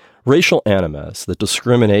that racial animus, that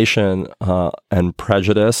discrimination and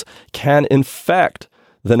prejudice can infect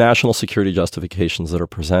the national security justifications that are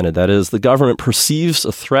presented. That is, the government perceives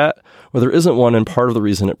a threat where there isn't one, and part of the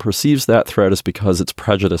reason it perceives that threat is because it's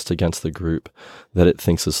prejudiced against the group that it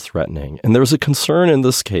thinks is threatening. And there's a concern in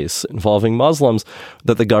this case involving Muslims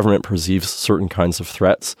that the government perceives certain kinds of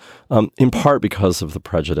threats, in part because of the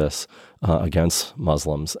prejudice against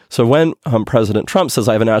Muslims. So when President Trump says,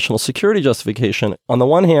 I have a national security justification, on the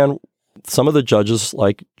one hand, some of the judges,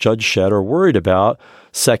 like Judge Shedd, are worried about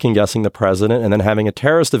second-guessing the president and then having a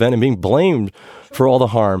terrorist event and being blamed for all the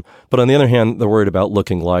harm. But on the other hand, they're worried about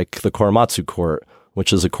looking like the Korematsu court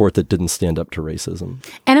which is a court that didn't stand up to racism.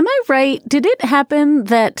 And am I right? Did it happen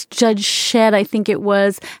that Judge Shedd, I think it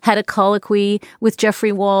was, had a colloquy with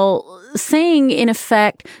Jeffrey Wall saying, in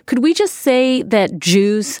effect, could we just say that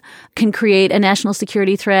Jews can create a national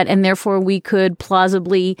security threat and therefore we could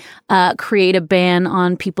plausibly create a ban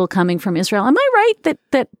on people coming from Israel? Am I right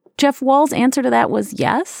that Jeff Wall's answer to that was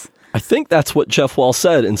yes? I think that's what Jeff Wall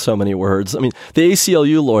said in so many words. I mean, the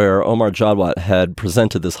ACLU lawyer, Omar Jadwat, had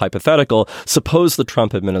presented this hypothetical. Suppose the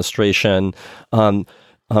Trump administration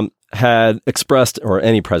had expressed, or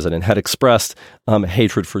any president had expressed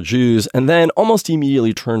hatred for Jews, and then almost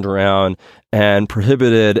immediately turned around and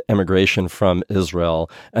prohibited immigration from Israel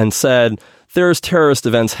and said, there's terrorist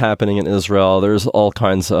events happening in Israel. There's all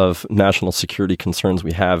kinds of national security concerns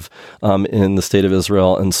we have in the state of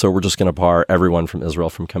Israel. And so we're just going to bar everyone from Israel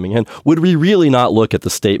from coming in. Would we really not look at the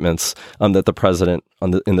statements that the president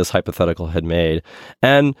in this hypothetical had made?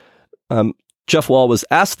 And Jeff Wall was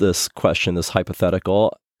asked this question, this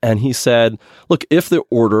hypothetical, and he said, look, if the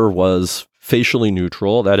order was facially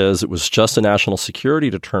neutral, that is, it was just a national security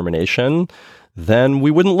determination, then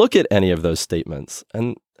we wouldn't look at any of those statements.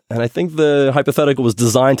 And I think the hypothetical was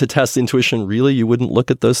designed to test intuition. Really, you wouldn't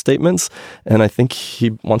look at those statements. And I think he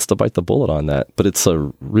wants to bite the bullet on that. But it's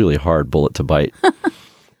a really hard bullet to bite.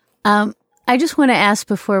 I just want to ask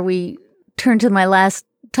before we turn to my last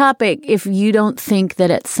topic, if you don't think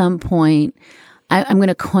that at some point, I'm going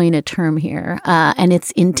to coin a term here, and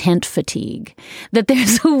it's intent fatigue, that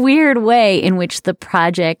there's a weird way in which the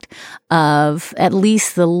project of at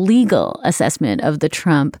least the legal assessment of the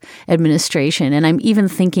Trump administration, and I'm even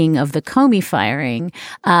thinking of the Comey firing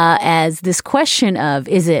as this question of,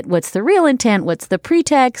 what's the real intent? What's the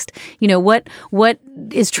pretext? You know, what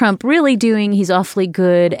is Trump really doing? He's awfully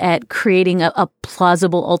good at creating a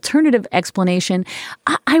plausible alternative explanation.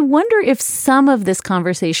 I wonder if some of this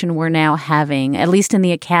conversation we're now having, at least in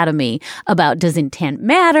the academy, about does intent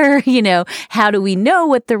matter? You know, how do we know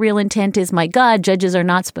what the real intent is? My God, judges are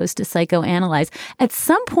not supposed to psychoanalyze. At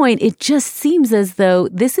some point, it just seems as though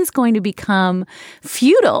this is going to become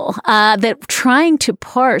futile, that trying to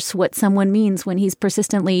parse what someone means when he's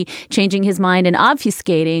persistently changing his mind and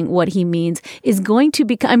obfuscating what he means is going to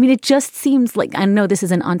become, I mean, it just seems like, I know this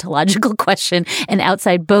is an ontological question and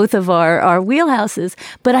outside both of our wheelhouses,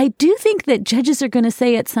 but I do think that judges are going to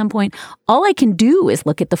say at some point, all I can do is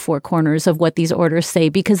look at the four corners of what these orders say,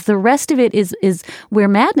 because the rest of it is where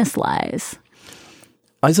madness lies.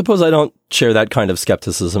 I suppose I don't share that kind of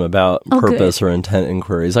skepticism about purpose or intent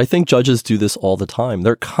inquiries. I think judges do this all the time.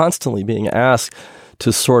 They're constantly being asked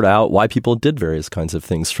to sort out why people did various kinds of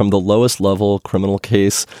things, from the lowest level criminal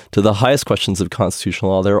case to the highest questions of constitutional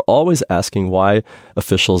law. They're always asking why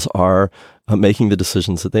officials are making the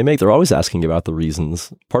decisions that they make. They're always asking about the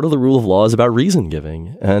reasons. Part of the rule of law is about reason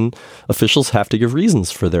giving, and officials have to give reasons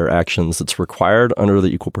for their actions. It's required under the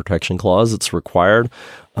Equal Protection Clause. It's required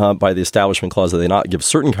by the Establishment Clause that they not give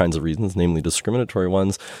certain kinds of reasons, namely discriminatory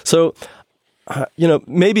ones. So,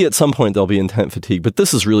 maybe at some point there'll be intent fatigue, but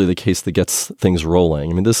this is really the case that gets things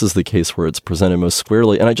rolling. I mean, this is the case where it's presented most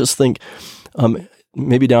squarely. And I just think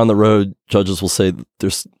maybe down the road, judges will say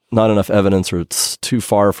there's not enough evidence or it's too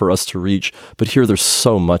far for us to reach. But here there's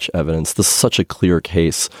so much evidence. This is such a clear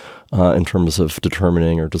case in terms of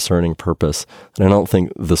determining or discerning purpose. And I don't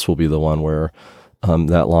think this will be the one where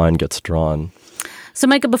that line gets drawn. So,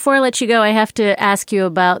 Micah, before I let you go, I have to ask you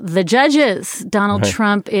about the judges. Donald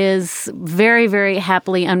Trump is very, very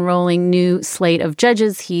happily unrolling new slate of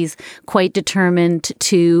judges. He's quite determined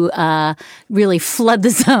to really flood the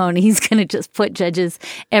zone. He's going to just put judges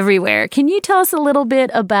everywhere. Can you tell us a little bit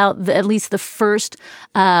about at least the first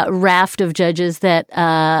raft of judges that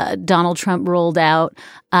Donald Trump rolled out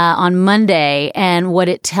on Monday, and what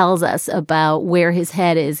it tells us about where his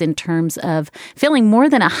head is in terms of filling more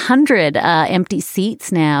than 100 empty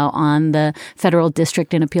seats now on the federal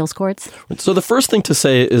district and appeals courts? So the first thing to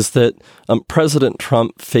say is that President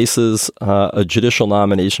Trump faces a judicial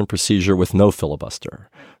nomination procedure with no filibuster.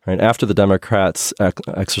 Right after the Democrats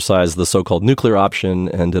exercised the so-called nuclear option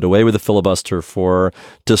and did away with the filibuster for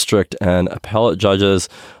district and appellate judges,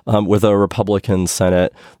 with a Republican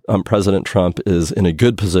Senate, President Trump is in a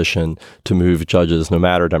good position to move judges no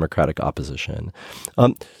matter Democratic opposition.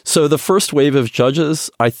 So the first wave of judges,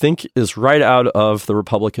 I think, is right out of the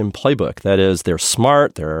Republican playbook. That is, they're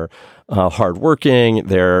smart, they're hardworking,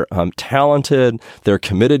 they're talented, they're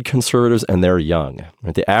committed conservatives, and they're young.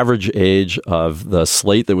 Right? The average age of the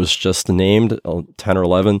slate that was just named, 10 or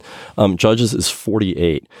 11 judges, is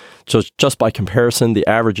 48. So just by comparison, the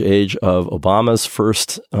average age of Obama's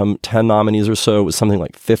first 10 nominees or so was something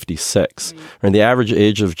like 56. And the average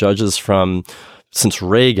age of judges from since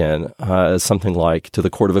Reagan, is something like, to the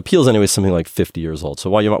Court of Appeals anyway, something like 50 years old. So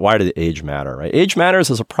why did age matter, right? Age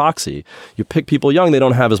matters as a proxy. You pick people young, they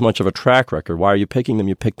don't have as much of a track record. Why are you picking them?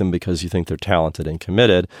 You pick them because you think they're talented and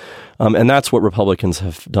committed. And that's what Republicans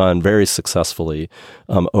have done very successfully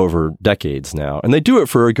over decades now. And they do it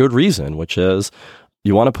for a good reason, which is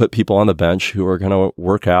you want to put people on the bench who are going to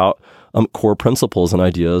work out core principles and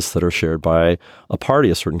ideas that are shared by a party,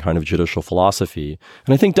 a certain kind of judicial philosophy.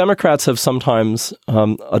 And I think Democrats have sometimes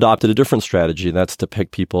adopted a different strategy. That's to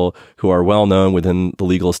pick people who are well known within the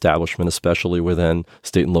legal establishment, especially within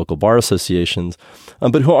state and local bar associations,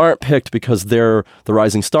 but who aren't picked because they're the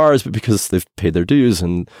rising stars, but because they've paid their dues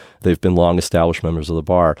and they've been long established members of the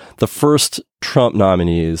bar. The first Trump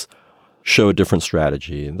nominees show a different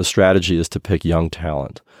strategy. The strategy is to pick young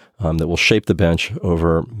talent that will shape the bench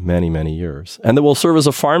over many, many years, and that will serve as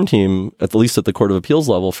a farm team, at least at the Court of Appeals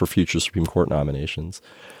level, for future Supreme Court nominations.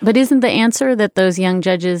 But isn't the answer that those young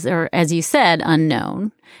judges are, as you said,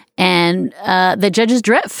 unknown, and that judges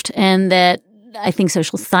drift, and that I think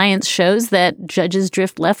social science shows that judges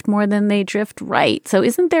drift left more than they drift right. So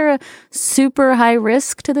isn't there a super high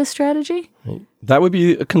risk to this strategy? That would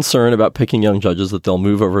be a concern about picking young judges, that they'll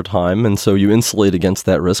move over time. And so you insulate against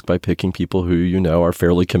that risk by picking people who you know are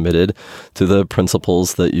fairly committed to the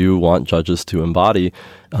principles that you want judges to embody.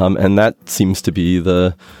 And that seems to be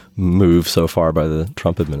the move so far by the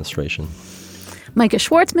Trump administration. Micah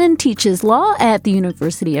Schwartzman teaches law at the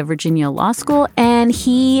University of Virginia Law School, and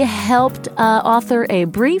he helped author a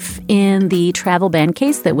brief in the travel ban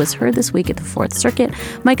case that was heard this week at the Fourth Circuit.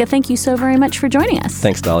 Micah, thank you so very much for joining us.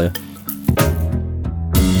 Thanks, Dahlia.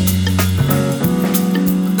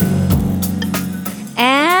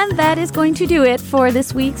 And that is going to do it for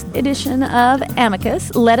this week's edition of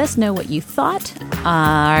Amicus. Let us know what you thought.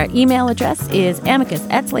 Our email address is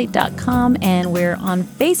amicus@slate.com, and we're on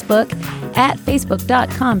Facebook at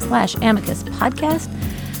facebook.com/Amicus Podcast.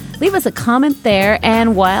 Leave us a comment there,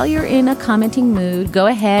 and while you're in a commenting mood, go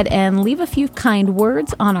ahead and leave a few kind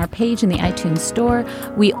words on our page in the iTunes Store.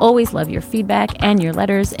 We always love your feedback and your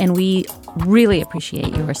letters, and we really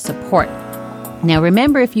appreciate your support. Now,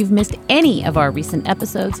 remember, if you've missed any of our recent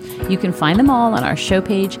episodes, you can find them all on our show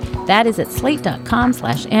page. That is at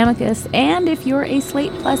slate.com/amicus. And if you're a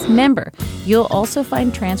Slate Plus member, you'll also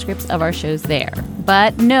find transcripts of our shows there.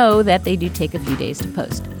 But know that they do take a few days to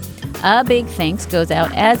post. A big thanks goes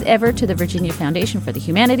out, as ever, to the Virginia Foundation for the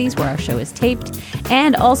Humanities, where our show is taped,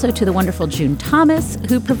 and also to the wonderful June Thomas,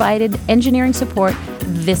 who provided engineering support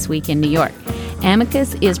this week in New York.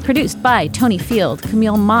 Amicus is produced by Tony Field.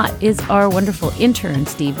 Camille Mott is our wonderful intern.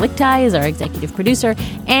 Steve Lichtai is our executive producer.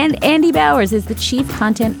 And Andy Bowers is the chief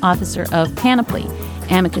content officer of Panoply.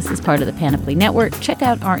 Amicus is part of the Panoply Network. Check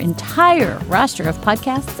out our entire roster of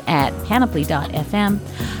podcasts at panoply.fm.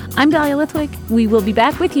 I'm Dahlia Lithwick. We will be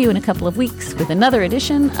back with you in a couple of weeks with another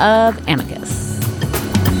edition of Amicus.